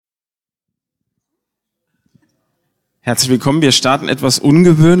Herzlich willkommen. Wir starten etwas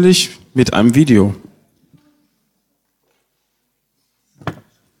ungewöhnlich mit einem Video. Mal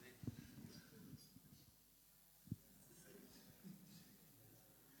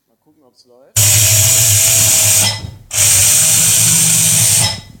gucken, ob es läuft.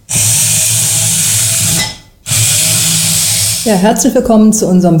 Ja, herzlich willkommen zu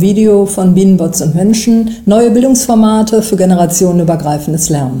unserem Video von Bienen, und Menschen, Neue Bildungsformate für generationenübergreifendes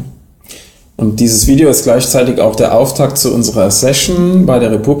Lernen. Und dieses Video ist gleichzeitig auch der Auftakt zu unserer Session bei der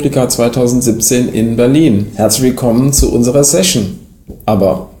Republika 2017 in Berlin. Herzlich willkommen zu unserer Session.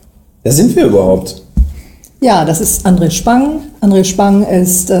 Aber wer sind wir überhaupt? Ja, das ist André Spang. André Spang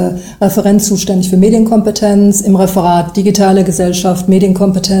ist Referent zuständig für Medienkompetenz im Referat Digitale Gesellschaft,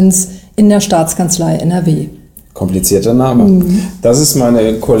 Medienkompetenz in der Staatskanzlei NRW. Komplizierter Name. Das ist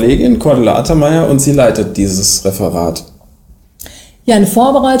meine Kollegin Kordula AttermeyerIn und sie leitet dieses Referat. Ja, in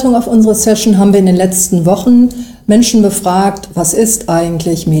Vorbereitung auf unsere Session haben wir in den letzten Wochen Menschen befragt, was ist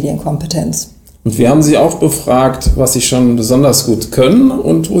eigentlich Medienkompetenz? Und wir haben sie auch befragt, was sie schon besonders gut können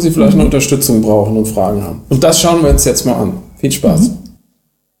und wo sie vielleicht noch Unterstützung brauchen und Fragen haben. Und das schauen wir uns jetzt mal an. Viel Spaß.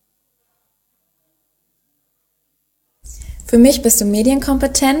 Für mich bist du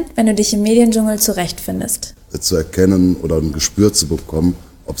medienkompetent, wenn du dich im Mediendschungel zurechtfindest. Zu erkennen oder ein Gespür zu bekommen,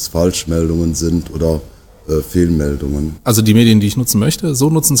 ob es Falschmeldungen sind oder Fehlmeldungen. Also die Medien, die ich nutzen möchte, so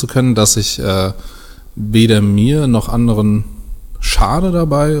nutzen zu können, dass ich weder mir noch anderen schade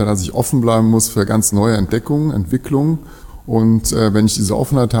dabei. Dass ich offen bleiben muss für ganz neue Entdeckungen, Entwicklungen. Und wenn ich diese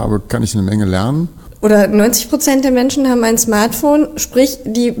Offenheit habe, kann ich eine Menge lernen. Oder 90% der Menschen haben ein Smartphone, sprich,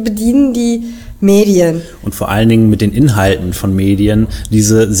 die bedienen die Medien. Und vor allen Dingen mit den Inhalten von Medien,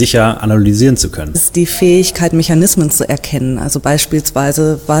 diese sicher analysieren zu können. Es ist die Fähigkeit, Mechanismen zu erkennen. Also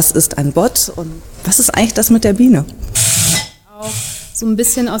beispielsweise, was ist ein Bot und was ist eigentlich das mit der Biene? Auch so ein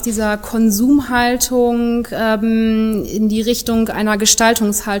bisschen aus dieser Konsumhaltung in die Richtung einer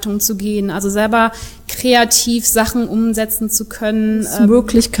Gestaltungshaltung zu gehen. Also selber kreativ Sachen umsetzen zu können.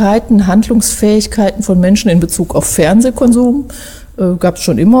 Möglichkeiten, Handlungsfähigkeiten von Menschen in Bezug auf Fernsehkonsum. Gab es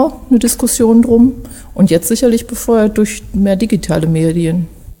schon immer eine Diskussion drum und jetzt sicherlich befeuert durch mehr digitale Medien.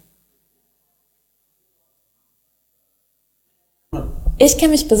 Ich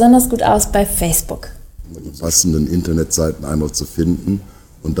kenne mich besonders gut aus bei Facebook. Die passenden Internetseiten einmal zu finden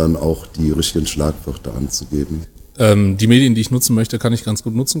und dann auch die richtigen Schlagwörter anzugeben. Die Medien, die ich nutzen möchte, kann ich ganz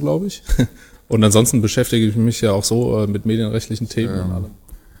gut nutzen, glaube ich. Und ansonsten beschäftige ich mich ja auch so mit medienrechtlichen Themen und allem.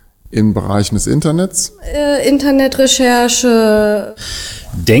 In Bereichen des Internets. Internetrecherche.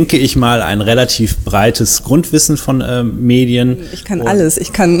 Denke ich mal, ein relativ breites Grundwissen von Medien. Ich kann alles.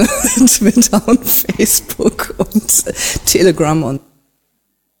 Ich kann Twitter und Facebook und Telegram und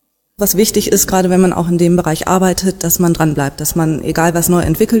was wichtig ist, gerade wenn man auch in dem Bereich arbeitet, dass man dran bleibt, dass man, egal was neu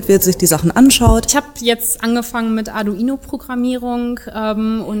entwickelt wird, sich die Sachen anschaut. Ich habe jetzt angefangen mit Arduino-Programmierung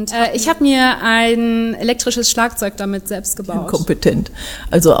und ich habe mir ein elektrisches Schlagzeug damit selbst gebaut. Kompetent.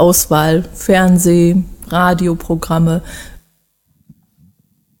 Also Auswahl, Fernseh, Radioprogramme.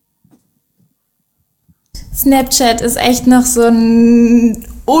 Snapchat ist echt noch so ein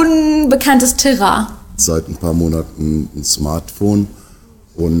unbekanntes Terrain. Seit ein paar Monaten ein Smartphone.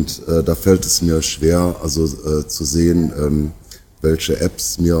 Und da fällt es mir schwer, also zu sehen, welche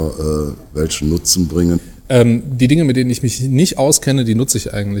Apps mir welchen Nutzen bringen. Die Dinge, mit denen ich mich nicht auskenne, die nutze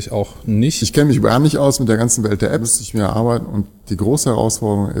ich eigentlich auch nicht. Ich kenne mich überhaupt nicht aus mit der ganzen Welt der Apps, müsste ich mir arbeiten. Und die große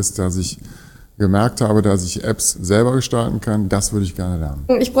Herausforderung ist, dass ich gemerkt habe, dass ich Apps selber gestalten kann. Das würde ich gerne lernen.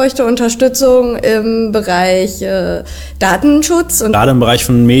 Ich bräuchte Unterstützung im Bereich Datenschutz. Und gerade im Bereich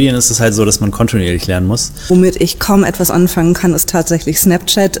von Medien ist es halt so, dass man kontinuierlich lernen muss. Womit ich kaum etwas anfangen kann, ist tatsächlich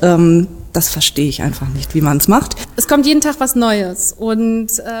Snapchat. Das verstehe ich einfach nicht, wie man es macht. Es kommt jeden Tag was Neues und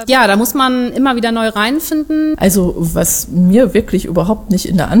ja, da muss man immer wieder neu reinfinden. Also was mir wirklich überhaupt nicht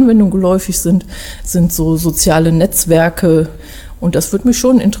in der Anwendung geläufig sind so soziale Netzwerke und das würde mich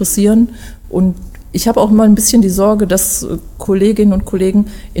schon interessieren. Und ich habe auch mal ein bisschen die Sorge, dass Kolleginnen und Kollegen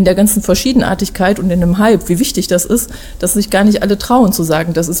in der ganzen Verschiedenartigkeit und in dem Hype, wie wichtig das ist, dass sich gar nicht alle trauen zu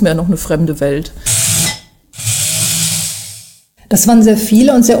sagen, das ist mir noch eine fremde Welt. Das waren sehr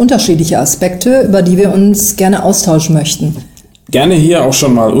viele und sehr unterschiedliche Aspekte, über die wir uns gerne austauschen möchten. Gerne hier auch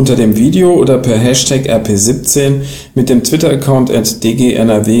schon mal unter dem Video oder per Hashtag RP17 mit dem Twitter-Account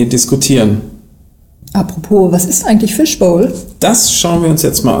 @dgnrw diskutieren. Apropos, was ist eigentlich Fishbowl? Das schauen wir uns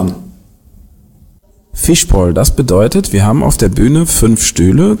jetzt mal an. Fishbowl, das bedeutet, wir haben auf der Bühne 5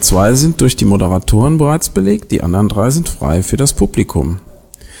 Stühle, 2 sind durch die Moderatoren bereits belegt, die anderen 3 sind frei für das Publikum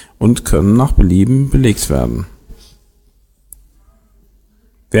und können nach Belieben belegt werden.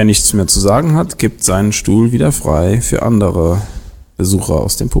 Wer nichts mehr zu sagen hat, gibt seinen Stuhl wieder frei für andere Besucher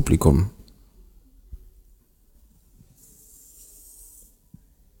aus dem Publikum.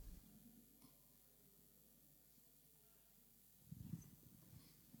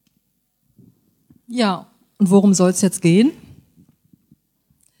 Ja, und worum soll es jetzt gehen?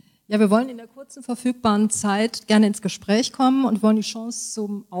 Ja, wir wollen in der kurzen verfügbaren Zeit gerne ins Gespräch kommen und wollen die Chance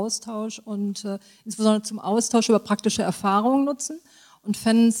zum Austausch und insbesondere zum Austausch über praktische Erfahrungen nutzen und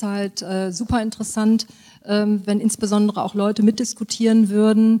fänden es halt super interessant, wenn insbesondere auch Leute mitdiskutieren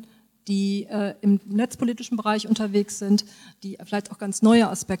würden, die im netzpolitischen Bereich unterwegs sind, die vielleicht auch ganz neue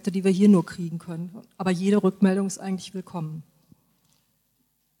Aspekte, die wir hier nur kriegen können. Aber jede Rückmeldung ist eigentlich willkommen.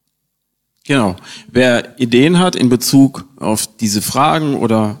 Genau. Wer Ideen hat in Bezug auf diese Fragen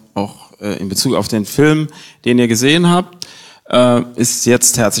oder auch in Bezug auf den Film, den ihr gesehen habt, ist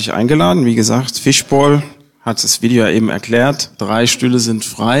jetzt herzlich eingeladen. Wie gesagt, Fishbowl hat das Video ja eben erklärt. 3 Stühle sind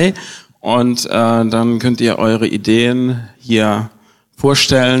frei und dann könnt ihr eure Ideen hier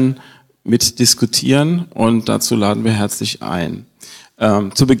vorstellen, mitdiskutieren und dazu laden wir herzlich ein.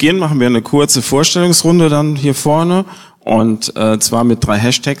 Zu Beginn machen wir eine kurze Vorstellungsrunde dann hier vorne und zwar mit 3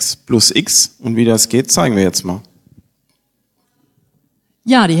 Hashtags plus X und wie das geht, zeigen wir jetzt mal.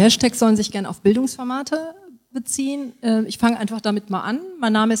 Ja, die Hashtags sollen sich gerne auf Bildungsformate beziehen. Ich fange einfach damit mal an.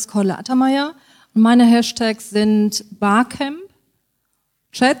 Mein Name ist Kordula AttermeyerIn und meine Hashtags sind Barcamp,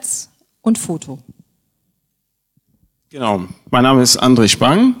 Chats und Foto. Genau, mein Name ist André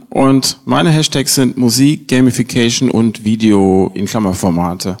Spang und meine Hashtags sind Musik, Gamification und Video in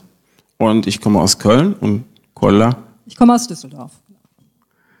Klammerformate. Und ich komme aus Köln und Kordula. Ich komme aus Düsseldorf.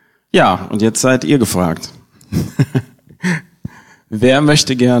 Ja, und jetzt seid ihr gefragt. Wer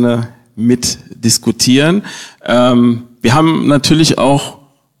möchte gerne mitdiskutieren? Wir haben natürlich auch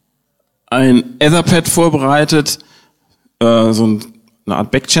ein Etherpad vorbereitet, so eine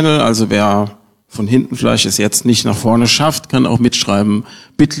Art Backchannel, also wer von hinten vielleicht es jetzt nicht nach vorne schafft, kann auch mitschreiben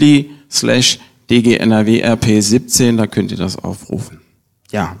bit.ly/dgnrwrp17, da könnt ihr das aufrufen.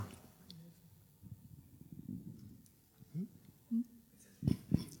 Ja.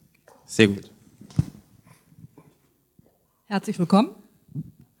 Sehr gut. Herzlich willkommen.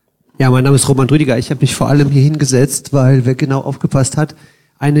 Ja, mein Name ist Roman Rüdiger. Ich habe mich vor allem hier hingesetzt, weil wer genau aufgepasst hat,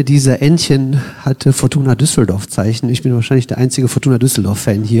 eine dieser Entchen hatte Fortuna Düsseldorf-Zeichen. Ich bin wahrscheinlich der einzige Fortuna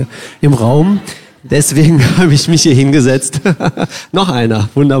Düsseldorf-Fan hier im Raum. Deswegen habe ich mich hier hingesetzt. Noch einer,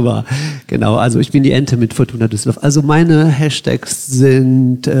 wunderbar. Genau, also ich bin die Ente mit Fortuna Düsseldorf. Also meine Hashtags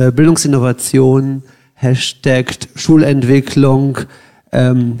sind Bildungsinnovation, Hashtag Schulentwicklung,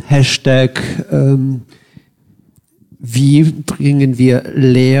 Hashtag wie bringen wir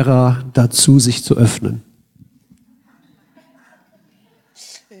Lehrer dazu, sich zu öffnen?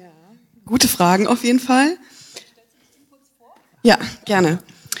 Gute Fragen auf jeden Fall. Ja, gerne.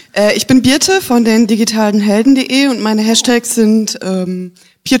 Ich bin Birte von den digitalenhelden.de und meine Hashtags sind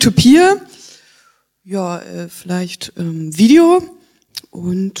Peer-to-Peer, ja, vielleicht Video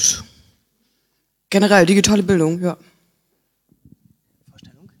und generell digitale Bildung, ja.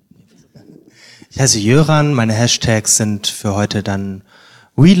 Ich heiße Jöran, meine Hashtags sind für heute dann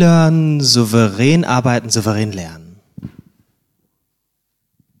WeLearn, souverän arbeiten, souverän lernen.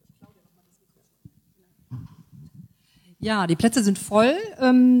 Ja, die Plätze sind voll.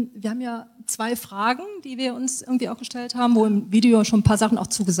 Wir haben ja 2 Fragen, die wir uns irgendwie auch gestellt haben, wo im Video schon ein paar Sachen auch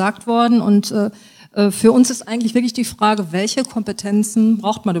zugesagt worden. Und für uns ist eigentlich wirklich die Frage, welche Kompetenzen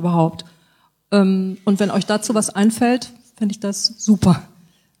braucht man überhaupt? Und wenn euch dazu was einfällt, finde ich das super.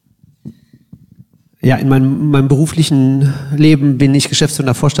 Ja, in meinem beruflichen Leben bin ich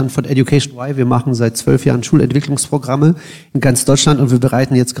Geschäftsführender Vorstand von Education Y. Wir machen seit 12 Jahren Schulentwicklungsprogramme in ganz Deutschland und wir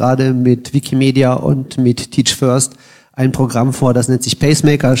bereiten jetzt gerade mit Wikimedia und mit Teach First ein Programm vor, das nennt sich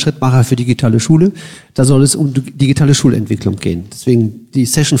Pacemaker, Schrittmacher für digitale Schule. Da soll es um digitale Schulentwicklung gehen. Deswegen, die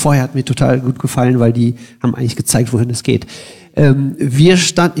Session vorher hat mir total gut gefallen, weil die haben eigentlich gezeigt, wohin es geht.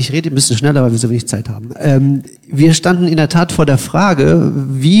 Ich rede ein bisschen schneller, weil wir so wenig Zeit haben. Wir standen in der Tat vor der Frage,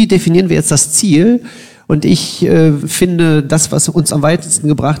 wie definieren wir jetzt das Ziel? Und ich finde, das, was uns am weitesten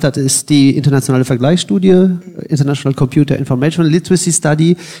gebracht hat, ist die internationale Vergleichsstudie, International Computer Information Literacy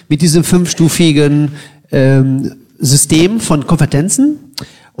Study, mit diesem 5-stufigen System von Kompetenzen.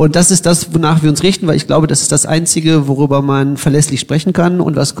 Und das ist das, wonach wir uns richten, weil ich glaube, das ist das Einzige, worüber man verlässlich sprechen kann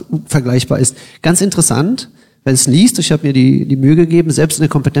und was vergleichbar ist. Ganz interessant. Wenn es liest, ich habe mir die Mühe gegeben, selbst in der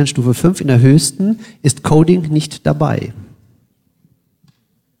Kompetenzstufe 5, in der höchsten, ist Coding nicht dabei.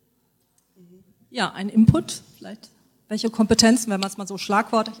 Ja, ein Input, vielleicht. Welche Kompetenzen, wenn man es mal so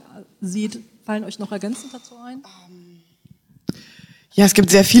schlagwortig sieht, fallen euch noch ergänzend dazu ein? Ja, es gibt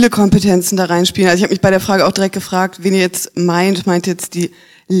sehr viele Kompetenzen da reinspielen. Also ich habe mich bei der Frage auch direkt gefragt, wen ihr jetzt meint jetzt die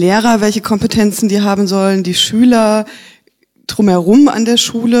Lehrer, welche Kompetenzen die haben sollen, die Schüler drumherum an der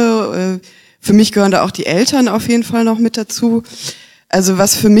Schule. Für mich gehören da auch die Eltern auf jeden Fall noch mit dazu. Also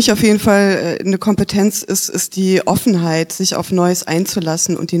was für mich auf jeden Fall eine Kompetenz ist, ist die Offenheit, sich auf Neues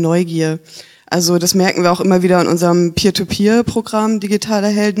einzulassen und die Neugier. Also das merken wir auch immer wieder in unserem Peer-to-Peer-Programm Digitale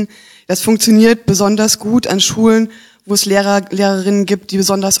Helden. Das funktioniert besonders gut an Schulen, wo es Lehrer, Lehrerinnen gibt, die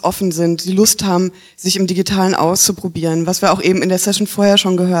besonders offen sind, die Lust haben, sich im Digitalen auszuprobieren, was wir auch eben in der Session vorher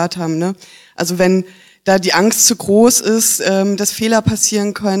schon gehört haben, ne? Also wenn da die Angst zu groß ist, dass Fehler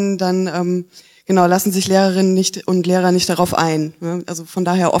passieren können, dann genau lassen sich Lehrerinnen und Lehrer nicht darauf ein, ne? Also von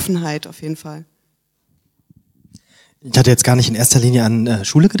daher Offenheit auf jeden Fall. Ich hatte jetzt gar nicht in erster Linie an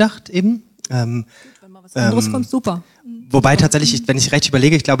Schule gedacht eben. Wenn mal was anderes kommt, super. Wobei tatsächlich, wenn ich recht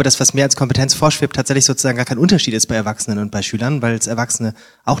überlege, ich glaube, das, was mir als Kompetenz vorschwebt, tatsächlich sozusagen gar kein Unterschied ist bei Erwachsenen und bei Schülern, weil es Erwachsene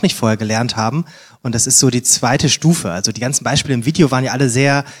auch nicht vorher gelernt haben. Und das ist so die zweite Stufe. Also die ganzen Beispiele im Video waren ja alle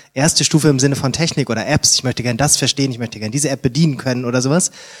sehr erste Stufe im Sinne von Technik oder Apps. Ich möchte gern das verstehen, ich möchte gern diese App bedienen können oder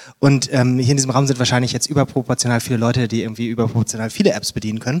sowas. Und hier in diesem Raum sind wahrscheinlich jetzt überproportional viele Leute, die irgendwie überproportional viele Apps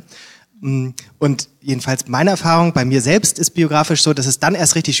bedienen können. Und jedenfalls meine Erfahrung bei mir selbst ist biografisch so, dass es dann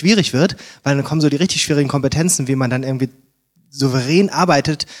erst richtig schwierig wird, weil dann kommen so die richtig schwierigen Kompetenzen, wie man dann irgendwie souverän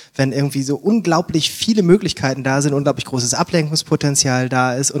arbeitet, wenn irgendwie so unglaublich viele Möglichkeiten da sind, unglaublich großes Ablenkungspotenzial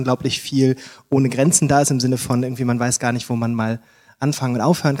da ist, unglaublich viel ohne Grenzen da ist, im Sinne von irgendwie man weiß gar nicht, wo man mal anfangen und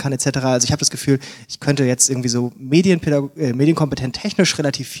aufhören kann etc. Also ich habe das Gefühl, ich könnte jetzt irgendwie so medienkompetent technisch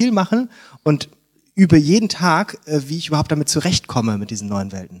relativ viel machen und übe jeden Tag, wie ich überhaupt damit zurechtkomme mit diesen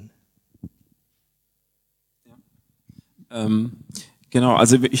neuen Welten. Genau,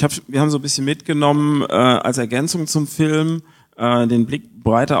 also wir haben so ein bisschen mitgenommen als Ergänzung zum Film den Blick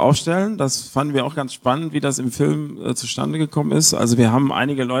breiter aufstellen. Das fanden wir auch ganz spannend, wie das im Film zustande gekommen ist. Also wir haben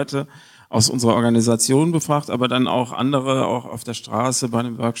einige Leute aus unserer Organisation befragt, aber dann auch andere, auch auf der Straße bei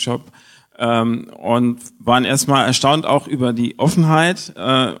einem Workshop und waren erstmal erstaunt auch über die Offenheit,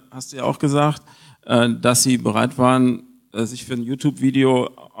 hast du ja auch gesagt, dass sie bereit waren, sich für ein YouTube-Video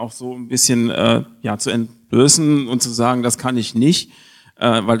auch so ein bisschen zu entlösen und zu sagen, das kann ich nicht,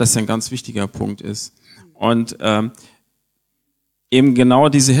 weil das ein ganz wichtiger Punkt ist. Und eben genau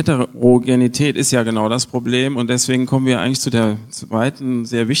diese Heterogenität ist ja genau das Problem und deswegen kommen wir eigentlich zu der zweiten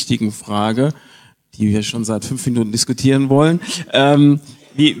sehr wichtigen Frage, die wir schon seit 5 Minuten diskutieren wollen.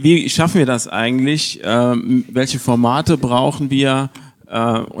 Wie schaffen wir das eigentlich? Welche Formate brauchen wir?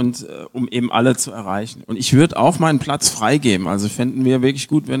 Um eben alle zu erreichen. Und ich würde auch meinen Platz freigeben. Also fänden wir wirklich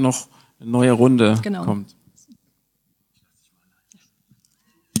gut, wenn noch eine neue Runde kommt.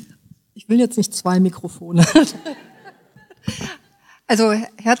 Ich will jetzt nicht 2 Mikrofone. Also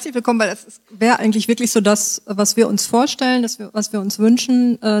herzlich willkommen, weil das wäre eigentlich wirklich so das, was wir uns vorstellen, was wir uns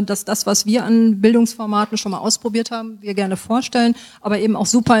wünschen, dass das, was wir an Bildungsformaten schon mal ausprobiert haben, wir gerne vorstellen, aber eben auch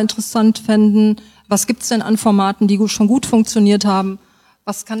super interessant fänden, was gibt's denn an Formaten, die schon gut funktioniert haben.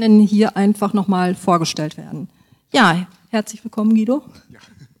 Was kann denn hier einfach nochmal vorgestellt werden? Ja, herzlich willkommen, Guido. Ja.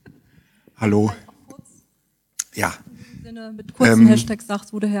 Hallo. Ja. Im Sinne mit kurzen Hashtags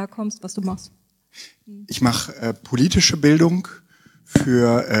sagst, wo du herkommst, was du machst. Ich mache politische Bildung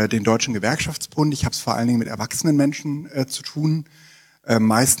für den Deutschen Gewerkschaftsbund. Ich habe es vor allen Dingen mit erwachsenen Menschen zu tun,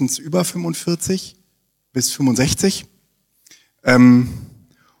 meistens über 45 bis 65. Da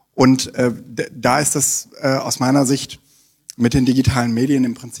ist das aus meiner Sicht mit den digitalen Medien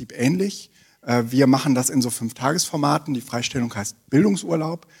im Prinzip ähnlich. Wir machen das in so 5-Tagesformaten. Die Freistellung heißt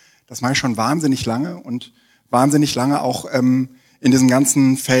Bildungsurlaub. Das mache ich schon wahnsinnig lange und wahnsinnig lange auch in diesem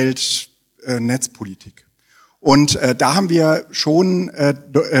ganzen Feld Netzpolitik. Und da haben wir schon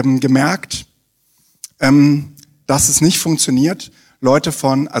gemerkt, dass es nicht funktioniert, Leute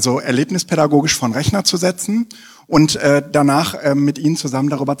erlebnispädagogisch von Rechner zu setzen und danach mit ihnen zusammen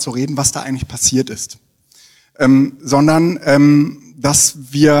darüber zu reden, was da eigentlich passiert ist. Sondern dass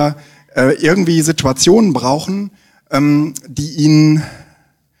wir irgendwie Situationen brauchen, die ihnen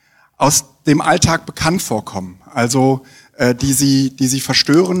aus dem Alltag bekannt vorkommen. Also die sie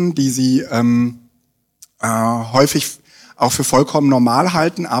verstören, die sie häufig auch für vollkommen normal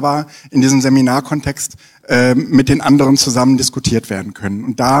halten, aber in diesem Seminarkontext mit den anderen zusammen diskutiert werden können.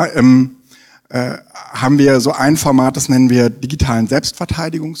 Und da haben wir so ein Format, das nennen wir digitalen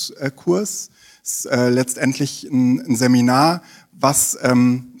Selbstverteidigungskurs. Das ist letztendlich ein Seminar, was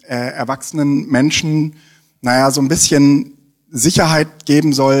erwachsenen Menschen so ein bisschen Sicherheit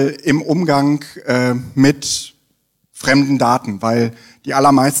geben soll im Umgang mit fremden Daten, weil die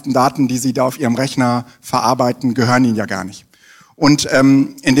allermeisten Daten, die sie da auf ihrem Rechner verarbeiten, gehören ihnen ja gar nicht. Und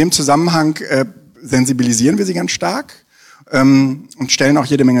in dem Zusammenhang sensibilisieren wir sie ganz stark und stellen auch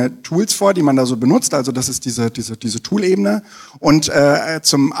jede Menge Tools vor, die man da so benutzt. Also das ist diese Tool-Ebene. Und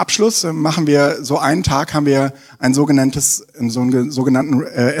zum Abschluss machen wir so einen Tag, haben wir einen sogenannten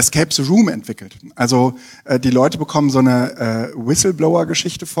Escape the Room entwickelt. Also die Leute bekommen so eine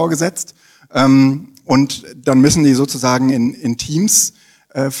Whistleblower-Geschichte vorgesetzt und dann müssen die sozusagen in Teams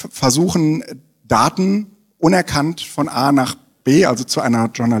versuchen, Daten unerkannt von A nach B, also zu einer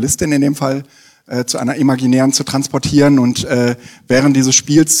Journalistin in dem Fall, zu einer imaginären zu transportieren und während dieses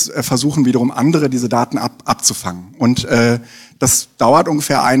Spiels versuchen wiederum andere diese Daten abzufangen. Und das dauert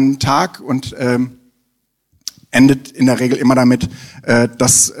ungefähr einen Tag und endet in der Regel immer damit,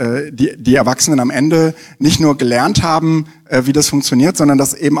 dass die Erwachsenen am Ende nicht nur gelernt haben, wie das funktioniert, sondern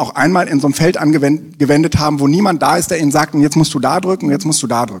das eben auch einmal in so einem Feld angewendet haben, wo niemand da ist, der ihnen sagt, und jetzt musst du da drücken, und jetzt musst du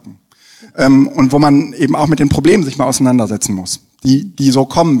da drücken. Und wo man eben auch mit den Problemen sich mal auseinandersetzen muss, die so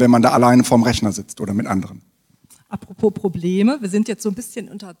kommen, wenn man da alleine vorm Rechner sitzt oder mit anderen. Apropos Probleme, wir sind jetzt so ein bisschen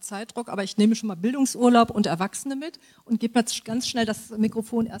unter Zeitdruck, aber ich nehme schon mal Bildungsurlaub und Erwachsene mit und gebe jetzt ganz schnell das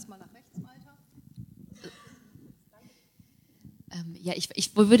Mikrofon erstmal nach rechts weiter. Ja,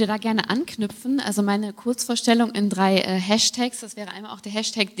 ich würde da gerne anknüpfen. Also meine Kurzvorstellung in 3 Hashtags. Das wäre einmal auch der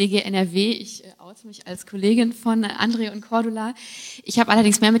Hashtag DGNRW. Ich oute mich als Kollegin von André und Kordula. Ich habe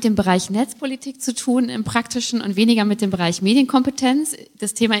allerdings mehr mit dem Bereich Netzpolitik zu tun im Praktischen und weniger mit dem Bereich Medienkompetenz.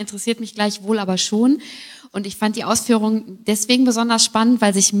 Das Thema interessiert mich gleichwohl aber schon. Und ich fand die Ausführung deswegen besonders spannend,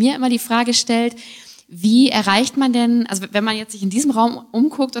 weil sich mir immer die Frage stellt, wie erreicht man denn, also wenn man jetzt sich in diesem Raum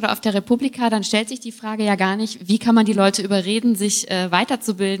umguckt oder auf der Republika, dann stellt sich die Frage ja gar nicht, wie kann man die Leute überreden, sich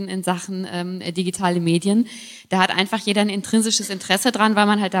weiterzubilden in Sachen digitale Medien. Da hat einfach jeder ein intrinsisches Interesse dran, weil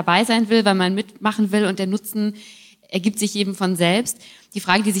man halt dabei sein will, weil man mitmachen will und der Nutzen ergibt sich eben von selbst. Die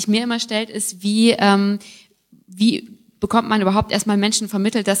Frage, die sich mir immer stellt, ist, wie bekommt man überhaupt erstmal Menschen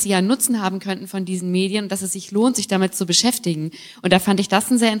vermittelt, dass sie ja Nutzen haben könnten von diesen Medien und dass es sich lohnt, sich damit zu beschäftigen. Und da fand ich das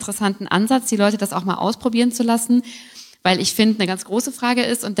einen sehr interessanten Ansatz, die Leute das auch mal ausprobieren zu lassen, weil ich finde, eine ganz große Frage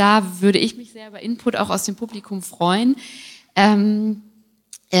ist, und da würde ich mich sehr über Input auch aus dem Publikum freuen,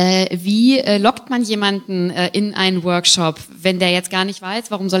 wie lockt man jemanden in einen Workshop, wenn der jetzt gar nicht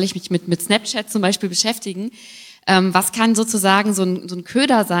weiß, warum soll ich mich mit Snapchat zum Beispiel beschäftigen? Was kann sozusagen so ein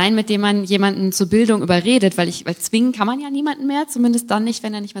Köder sein, mit dem man jemanden zur Bildung überredet? Weil zwingen kann man ja niemanden mehr, zumindest dann nicht,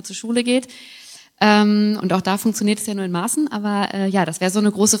 wenn er nicht mehr zur Schule geht. Und auch da funktioniert es ja nur in Maßen. Aber ja, das wäre so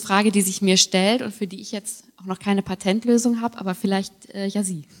eine große Frage, die sich mir stellt und für die ich jetzt auch noch keine Patentlösung habe, aber vielleicht ja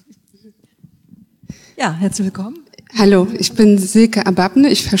Sie. Ja, herzlich willkommen. Hallo, ich bin Silke Ababne.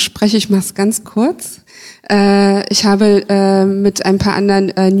 Ich verspreche, ich mache es ganz kurz. Ich habe mit ein paar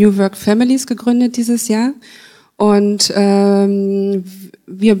anderen New Work Families gegründet dieses Jahr. Und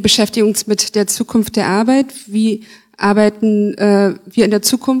wir beschäftigen uns mit der Zukunft der Arbeit. Wie arbeiten wir in der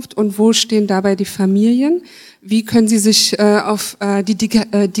Zukunft und wo stehen dabei die Familien? Wie können sie sich auf die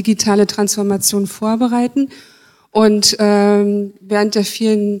digitale Transformation vorbereiten? Und während der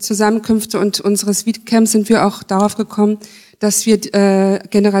vielen Zusammenkünfte und unseres Weekcamps sind wir auch darauf gekommen, dass wir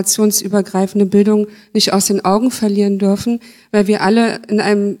generationsübergreifende Bildung nicht aus den Augen verlieren dürfen, weil wir alle in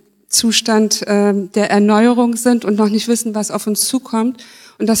einem Zustand der Erneuerung sind und noch nicht wissen, was auf uns zukommt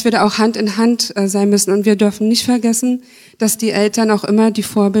und dass wir da auch Hand in Hand sein müssen. Und wir dürfen nicht vergessen, dass die Eltern auch immer die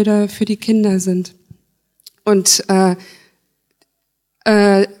Vorbilder für die Kinder sind. Und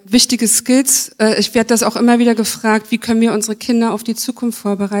wichtige Skills, ich werde das auch immer wieder gefragt, wie können wir unsere Kinder auf die Zukunft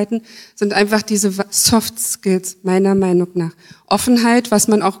vorbereiten, sind einfach diese Soft Skills, meiner Meinung nach. Offenheit, was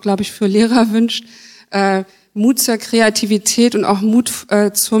man auch, glaube ich, für Lehrer wünscht, Mut zur Kreativität und auch Mut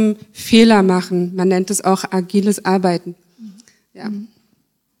zum Fehler machen. Man nennt es auch agiles Arbeiten. Ja.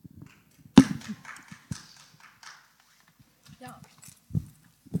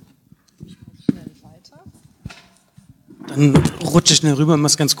 Dann rutsche ich schnell rüber,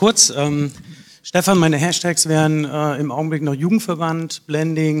 mach's ganz kurz. Stefan, meine Hashtags wären im Augenblick noch Jugendverband,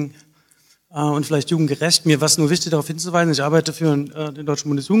 Blending und vielleicht jugendgerecht. Mir war es nur wichtig, darauf hinzuweisen, ich arbeite für den Deutschen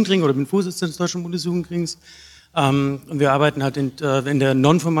Bundesjugendring oder bin Vorsitzender des Deutschen Bundesjugendrings. Und wir arbeiten halt in der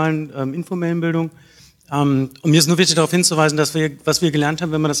nonformalen, informellen Bildung. Und mir ist nur wichtig, darauf hinzuweisen, dass was wir gelernt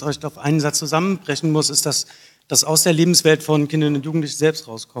haben, wenn man das euch auf einen Satz zusammenbrechen muss, ist, dass das aus der Lebenswelt von Kindern und Jugendlichen selbst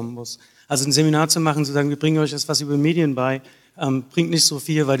rauskommen muss. Also ein Seminar zu machen, zu sagen, wir bringen euch jetzt was über Medien bei, bringt nicht so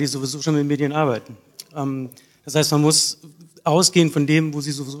viel, weil die sowieso schon mit Medien arbeiten. Das heißt, man muss ausgehen von dem, wo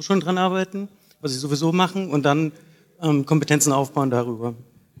sie sowieso schon dran arbeiten, was sie sowieso machen und dann Kompetenzen aufbauen darüber.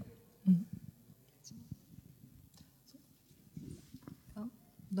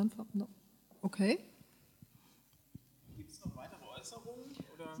 Okay. Gibt es noch weitere Äußerungen?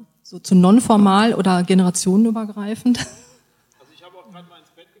 So zu nonformal oder generationenübergreifend? Also ich habe auch gerade mal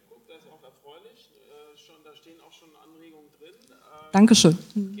ins Bett geguckt, das ist auch erfreulich. Da stehen auch schon Anregungen drin. Dankeschön.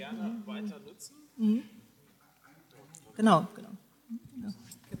 Gerne weiter nutzen. Mhm. Genau. Ja.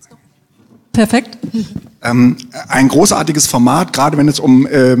 Gibt's noch? Perfekt. Ein großartiges Format, gerade wenn es um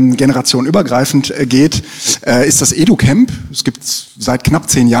generationenübergreifend geht, ist das EduCamp. Es gibt es seit knapp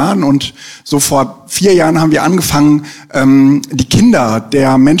 10 Jahren und so vor 4 Jahren haben wir angefangen, die Kinder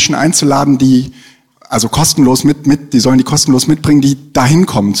der Menschen einzuladen, die also kostenlos die sollen die kostenlos mitbringen, die dahin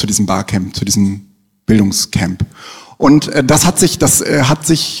kommen zu diesem Barcamp, zu diesem Bildungscamp. Und das hat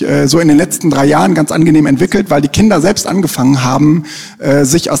sich so in den letzten 3 Jahren ganz angenehm entwickelt, weil die Kinder selbst angefangen haben,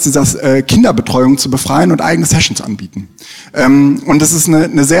 sich aus dieser Kinderbetreuung zu befreien und eigene Sessions anbieten. Und das ist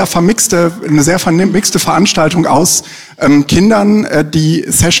eine sehr vermixte Veranstaltung aus Kindern, die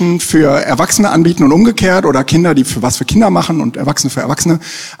Session für Erwachsene anbieten und umgekehrt, oder Kinder, die für Kinder machen und Erwachsene für Erwachsene.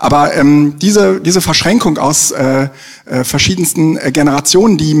 Aber diese Verschränkung aus verschiedensten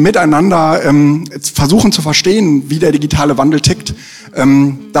Generationen, die miteinander versuchen zu verstehen, wie der digitale Wandel tickt,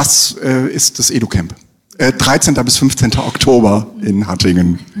 das ist das EduCamp. 13. bis 15. Oktober in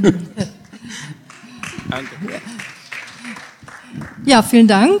Hattingen. Ja, vielen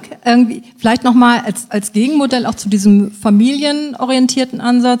Dank. Vielleicht nochmal als Gegenmodell auch zu diesem familienorientierten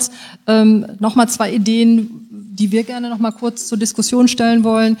Ansatz nochmal 2 Ideen, die wir gerne nochmal kurz zur Diskussion stellen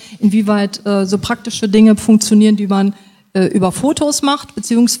wollen, inwieweit so praktische Dinge funktionieren, die man über Fotos macht,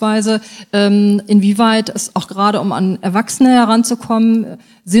 beziehungsweise inwieweit es auch gerade, um an Erwachsene heranzukommen,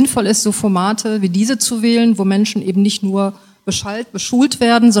 sinnvoll ist, so Formate wie diese zu wählen, wo Menschen eben nicht nur beschult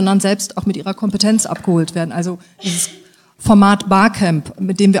werden, sondern selbst auch mit ihrer Kompetenz abgeholt werden. Also dieses Format Barcamp,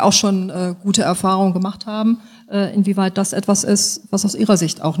 mit dem wir auch schon gute Erfahrungen gemacht haben, inwieweit das etwas ist, was aus Ihrer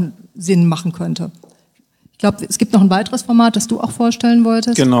Sicht auch Sinn machen könnte. Ich glaube, es gibt noch ein weiteres Format, das du auch vorstellen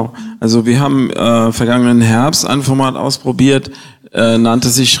wolltest. Genau. Also wir haben vergangenen Herbst ein Format ausprobiert, nannte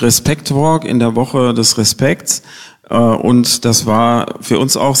sich Respect Walk in der Woche des Respekts. Und das war für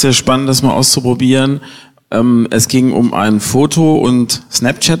uns auch sehr spannend, das mal auszuprobieren. Es ging um ein Foto- und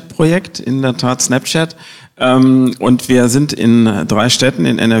Snapchat-Projekt, in der Tat Snapchat. Und wir sind in 3 Städten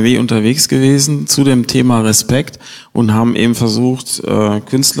in NRW unterwegs gewesen zu dem Thema Respekt und haben eben versucht,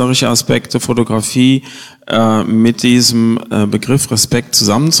 künstlerische Aspekte, Fotografie mit diesem Begriff Respekt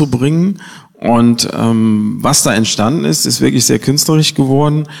zusammenzubringen. Und was da entstanden ist wirklich sehr künstlerisch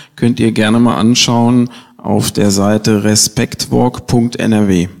geworden. Könnt ihr gerne mal anschauen auf der Seite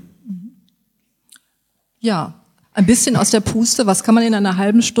respektwalk.nrw. Ja, ein bisschen aus der Puste. Was kann man in einer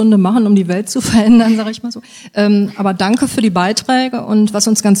halben Stunde machen, um die Welt zu verändern, sage ich mal so. Aber danke für die Beiträge, und was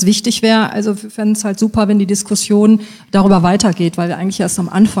uns ganz wichtig wäre, also wir fänden es halt super, wenn die Diskussion darüber weitergeht, weil wir eigentlich erst am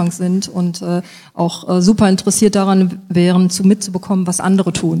Anfang sind und auch super interessiert daran wären, mitzubekommen, was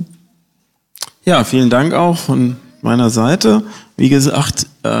andere tun. Ja, vielen Dank auch von meiner Seite. Wie gesagt,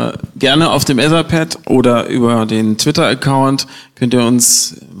 gerne auf dem Etherpad oder über den Twitter-Account könnt ihr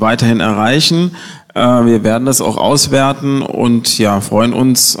uns weiterhin erreichen. Wir werden das auch auswerten und ja, freuen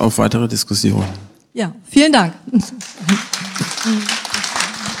uns auf weitere Diskussionen. Ja, vielen Dank.